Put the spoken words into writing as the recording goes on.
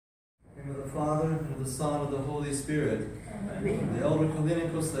Father, and of the Son, and of the Holy Spirit. Amen. The elder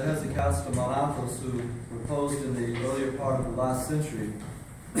Ecumenical, the Hesychast of Mount Athos, who reposed in the earlier part of the last century,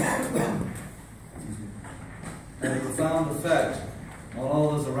 had a profound effect on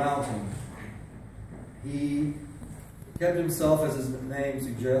all those around him. He kept himself, as his name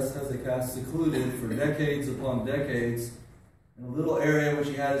suggests, Hesychast, secluded for decades upon decades in a little area which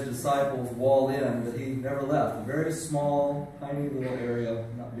he had his disciples walled in, but he never left. A very small, tiny little area,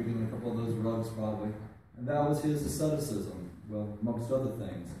 not bigger than a couple of those rugs probably. And that was his asceticism, well, amongst other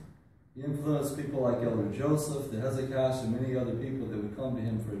things. He influenced people like Elder Joseph, the Hesychast, and many other people that would come to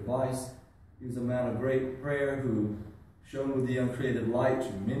him for advice. He was a man of great prayer who shone with the uncreated light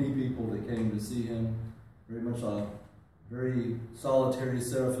to many people that came to see him. Very much a very solitary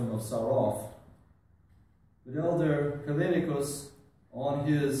seraphim of Sarof. But Elder Ecumenical, on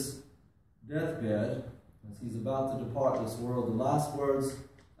his deathbed, as he's about to depart this world, the last words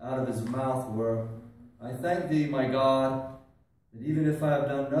out of his mouth were, "I thank thee, my God, that even if I have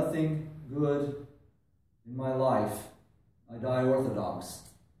done nothing good in my life, I die orthodox."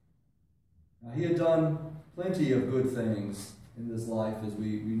 Now, he had done plenty of good things in this life, as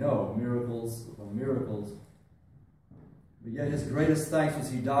we know, miracles upon miracles. But yet his greatest thanks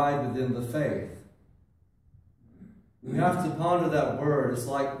was he died within the faith. We have to ponder that word. It's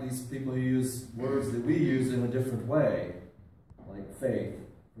like these people who use words that we use in a different way, like faith,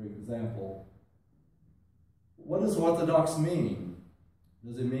 for example. What does orthodox mean?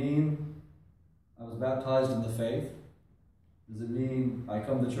 Does it mean I was baptized in the faith? Does it mean I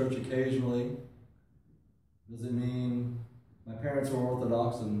come to church occasionally? Does it mean my parents were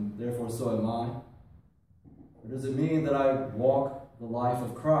Orthodox and therefore so am I? Or does it mean that I walk the life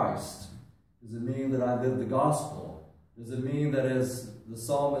of Christ? Does it mean that I live the gospel? Does it mean that, as the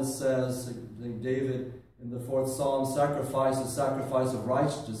psalmist says, David in the 4th Psalm, sacrifice of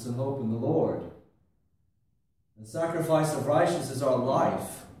righteousness and hope in the Lord? The sacrifice of righteousness is our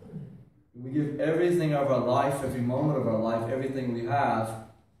life. We give everything of our life, every moment of our life, everything we have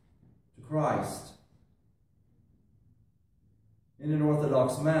to Christ in an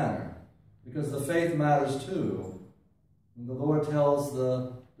orthodox manner, because the faith matters too. When the Lord tells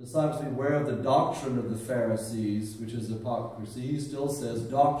the disciples, beware of the doctrine of the Pharisees, which is hypocrisy, he still says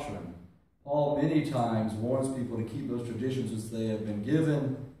doctrine. Paul many times warns people to keep those traditions which they have been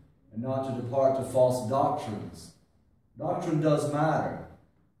given and not to depart to false doctrines. Doctrine does matter.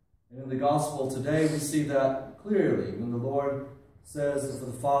 And in the gospel today we see that clearly when the Lord says for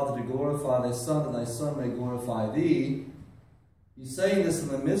the Father to glorify thy Son, and thy Son may glorify thee. He's saying this in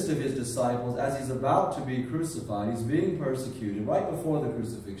the midst of his disciples as he's about to be crucified. He's being persecuted right before the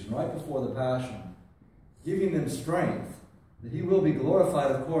crucifixion, right before the passion, giving them strength that he will be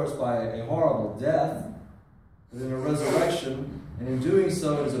glorified, of course, by a horrible death, but in a resurrection, and in doing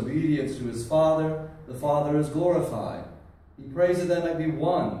so, his obedience to his Father, the Father is glorified. He prays that they might be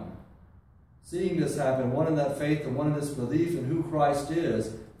one, seeing this happen, one in that faith and one in this belief in who Christ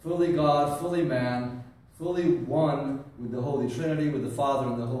is, fully God, fully man, fully one with the Holy Trinity, with the Father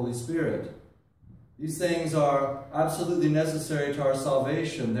and the Holy Spirit. These things are absolutely necessary to our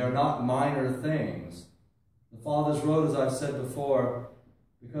salvation. They're not minor things. The Fathers wrote, as I've said before,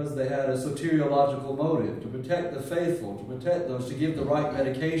 because they had a soteriological motive, to protect the faithful, to protect those, to give the right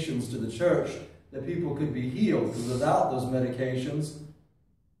medications to the church, that people could be healed, because without those medications,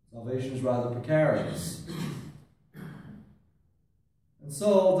 salvation is rather precarious. And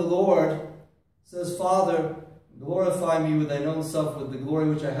so the Lord says, Father, glorify me with thine own self, with the glory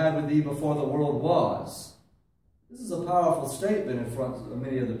which I had with thee before the world was. This is a powerful statement in front of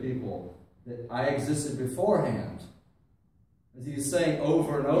many of the people, that I existed beforehand. As he is saying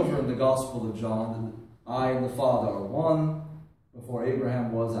over and over in the Gospel of John, that I and the Father are one. Before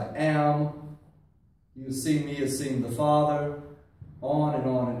Abraham was, I am. He who has seen me has seen the Father. On and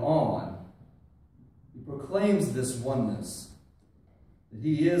on and on. He proclaims this oneness, that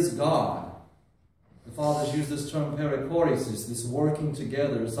he is God. The Fathers use this term perichoresis, this working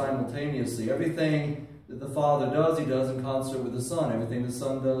together simultaneously. Everything that the Father does, he does in concert with the Son. Everything the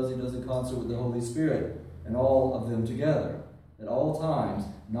Son does, he does in concert with the Holy Spirit. And all of them together, at all times,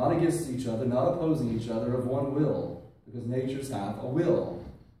 not against each other, not opposing each other, of one will. Because natures have a will.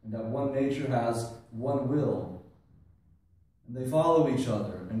 And that one nature has one will. And they follow each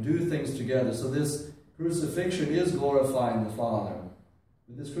other and do things together. So this crucifixion is glorifying the Father.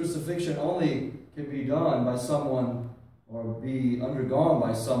 But this crucifixion only can be done by someone, or be undergone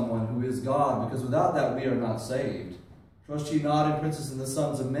by someone who is God, because without that we are not saved. Trust ye not in princes and the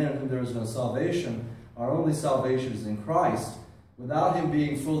sons of men, in whom there is no salvation. Our only salvation is in Christ. Without him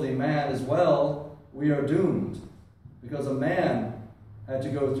being fully man as well, we are doomed, because a man had to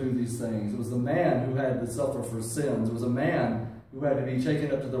go through these things. It was the man who had to suffer for sins. It was a man who had to be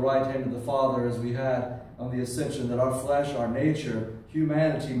taken up to the right hand of the Father, as we had on the ascension, that our flesh, our nature,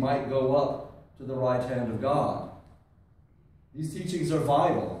 humanity might go up to the right hand of God. These teachings are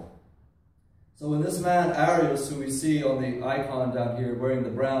vital. So when this man, Arius, who we see on the icon down here, wearing the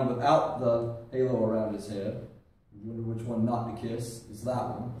brown without the halo around his head, you wonder which one not to kiss, is that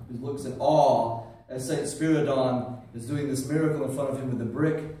one, who looks in awe as St. Spiridon is doing this miracle in front of him with the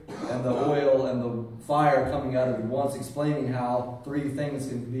brick and the oil and the fire coming out of it once, explaining how three things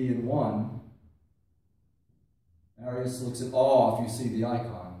can be in one. Arius looks in awe if you see the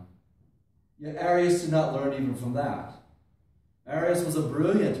icon. Yet Arius did not learn even from that. Arius was a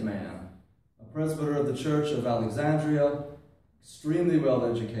brilliant man, a presbyter of the Church of Alexandria, extremely well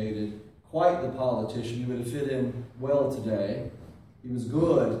educated, quite the politician. He would have fit in well today. He was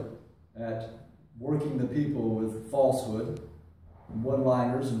good at working the people with falsehood, and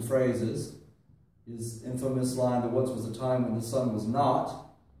one-liners and phrases. His infamous line, "There once was a time when the Son was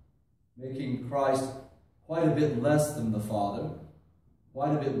not," making Christ quite a bit less than the Father,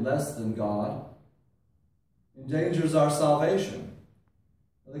 quite a bit less than God, endangers our salvation.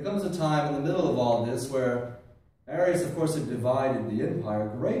 Well, there comes a time in the middle of all this where Arius, of course, had divided the empire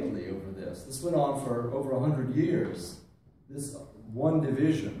greatly over this. This went on for over 100 years, this one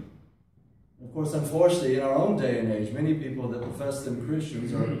division. Of course, unfortunately, in our own day and age, many people that profess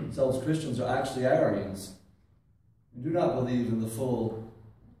themselves Christians are actually Arians and do not believe in the full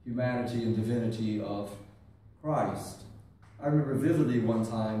humanity and divinity of Christ. I remember vividly one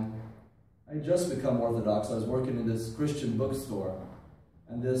time, I had just become Orthodox. I was working in this Christian bookstore,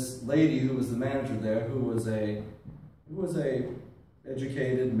 and this lady who was the manager there, who was a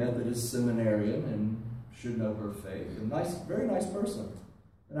educated Methodist seminarian and should know her faith, a nice, very nice person.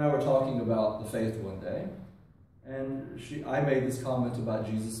 And I were talking about the faith one day, and I made this comment about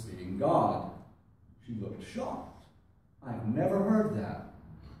Jesus being God. She looked shocked. I've never heard that.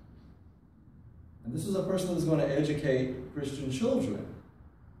 And this was a person that was going to educate Christian children.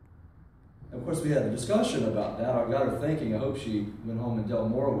 And of course, we had a discussion about that. I got her thinking. I hope she went home and dealt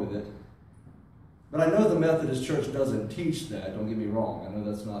more with it. But I know the Methodist Church doesn't teach that. Don't get me wrong. I know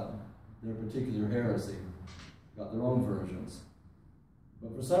that's not their particular heresy. They've got their own versions.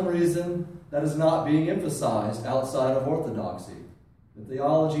 But for some reason, that is not being emphasized outside of Orthodoxy. The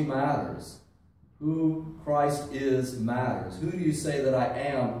theology matters. Who Christ is matters. Who do you say that I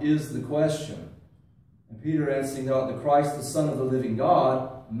am is the question. And Peter answering that the Christ, the Son of the living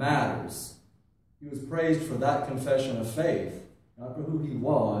God, matters. He was praised for that confession of faith, not for who he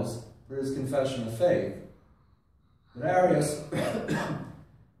was, for his confession of faith. But Arius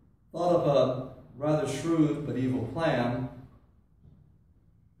thought up a rather shrewd but evil plan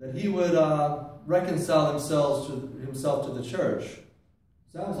that he would reconcile himself to the church.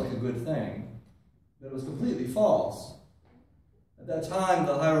 Sounds like a good thing, but it was completely false. At that time,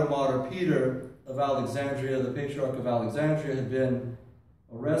 the hieromartyr Peter of Alexandria, the Patriarch of Alexandria, had been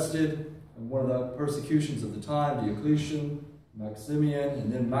arrested in one of the persecutions of the time, Diocletian, Maximian,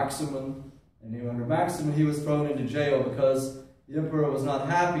 and then Maximin. And under Maximin, he was thrown into jail because the emperor was not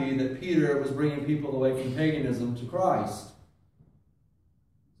happy that Peter was bringing people away from paganism to Christ.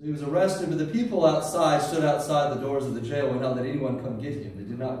 So he was arrested, but the people outside stood outside the doors of the jail and would not let anyone come get him. They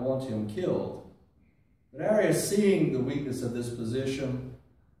did not want him killed. But Arius, seeing the weakness of this position,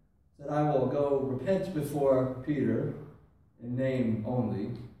 said, I will go repent before Peter in name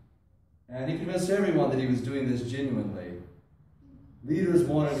only. And he convinced everyone that he was doing this genuinely. Leaders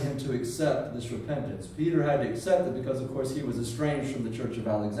wanted him to accept this repentance. Peter had to accept it because, of course, he was estranged from the Church of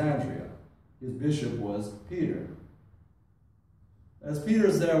Alexandria. His bishop was Peter. As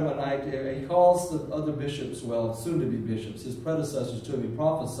Peter's there one night, he calls the other bishops, well, soon-to-be bishops, his predecessors to him. He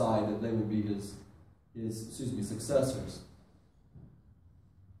prophesied that they would be his successors.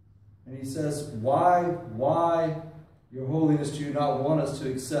 And he says, why, Your Holiness, do you not want us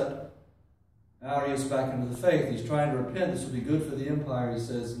to accept Arius back into the faith? He's trying to repent. This would be good for the empire. He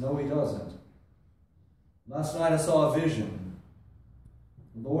says, no, he doesn't. Last night I saw a vision.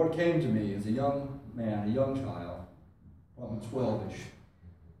 The Lord came to me as a young man, a young child, probably 12-ish.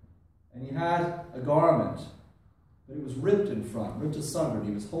 And he had a garment, but it was ripped in front, ripped asunder.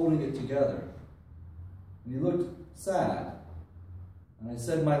 He was holding it together. And he looked sad. And I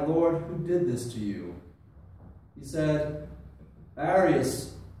said, my Lord, who did this to you? He said,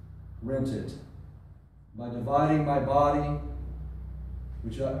 Arius rent it by dividing my body,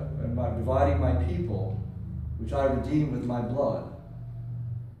 and by dividing my people, which I redeemed with my blood.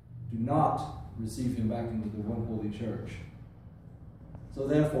 Do not receive him back into the one holy church. So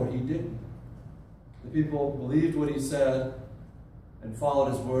therefore he didn't. The people believed what he said, and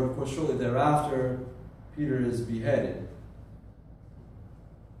followed his word. Of course, shortly thereafter, Peter is beheaded.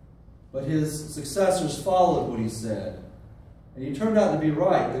 But his successors followed what he said. And he turned out to be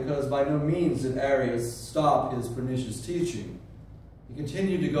right, because by no means did Arius stop his pernicious teaching. He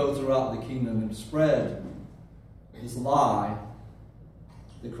continued to go throughout the kingdom and spread this lie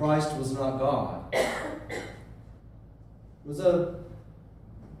that Christ was not God. It was a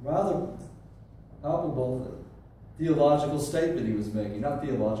rather palpable theological statement he was making. Not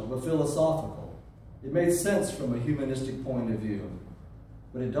theological, but philosophical. It made sense from a humanistic point of view,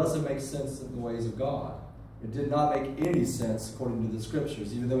 but it doesn't make sense in the ways of God. It did not make any sense according to the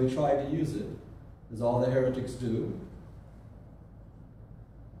Scriptures, even though he tried to use it, as all the heretics do.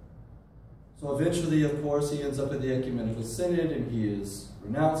 So eventually, of course, he ends up at the Ecumenical Synod, and he is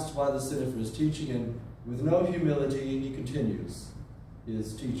renounced by the Synod for his teaching, and with no humility, he continues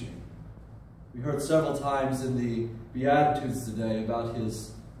his teaching. We heard several times in the Beatitudes today about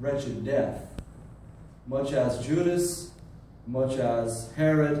his wretched death. Much as Judas, much as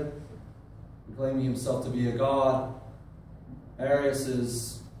Herod, proclaiming himself to be a god,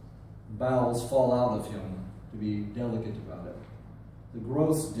 Arius's bowels fall out of him, to be delicate about it. The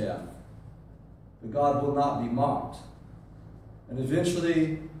gross death. But God will not be mocked. And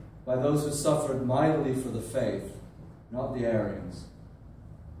eventually, by those who suffered mightily for the faith, not the Arians,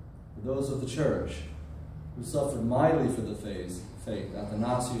 but those of the church who suffered mightily for the faith,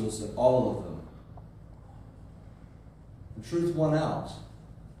 Athanasius and all of them, the truth won out.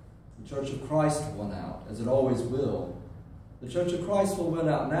 The Church of Christ won out, as it always will. The Church of Christ will win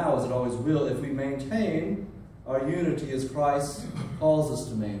out now, as it always will, if we maintain our unity as Christ calls us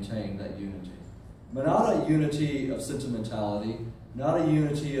to maintain that unity. But not a unity of sentimentality, not a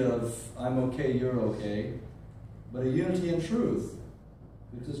unity of I'm okay, you're okay, but a unity in truth.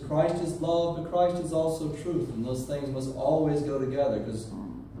 Because Christ is love, but Christ is also truth, and those things must always go together, because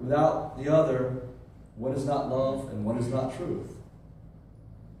without the other, one is not love and one is not truth.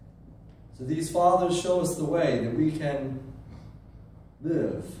 So these fathers show us the way that we can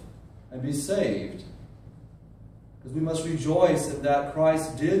live and be saved. Because we must rejoice in that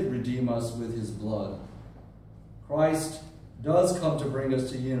Christ did redeem us with his blood. Christ does come to bring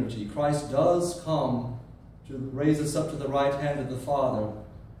us to unity. Christ does come to raise us up to the right hand of the Father.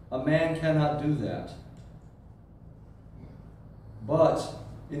 A man cannot do that. But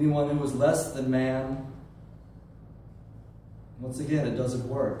anyone who is less than man, once again, it doesn't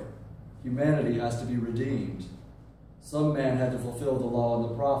work. Humanity has to be redeemed. Some man had to fulfill the law and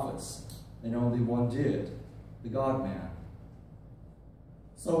the prophets, and only one did, the God-man.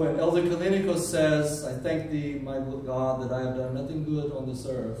 So when Elder Ecumenical says, I thank thee, my God, that I have done nothing good on this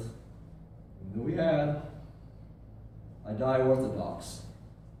earth, even though we had, I die orthodox.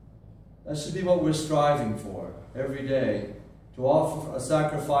 That should be what we're striving for every day, to offer a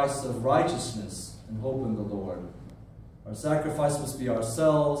sacrifice of righteousness and hope in the Lord. Our sacrifice must be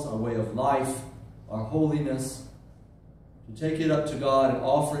ourselves, our way of life, our holiness. To take it up to God and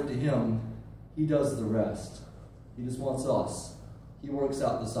offer it to him, he does the rest. He just wants us. He works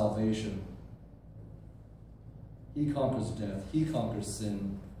out the salvation. He conquers death. He conquers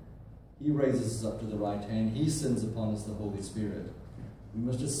sin. He raises us up to the right hand. He sends upon us the Holy Spirit. We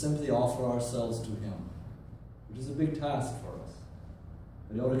must just simply offer ourselves to him, which is a big task for us.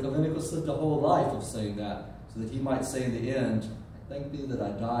 But Elder Ecumenical lived a whole life of saying that, so that he might say in the end, I thank thee that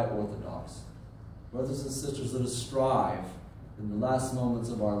I die orthodox. Brothers and sisters, let us strive in the last moments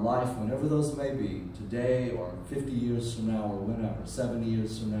of our life, whenever those may be, today or 50 years from now or whenever, 70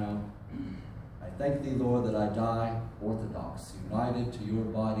 years from now. I thank thee, Lord, that I die orthodox, united to your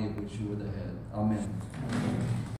body of which you are the head. Amen.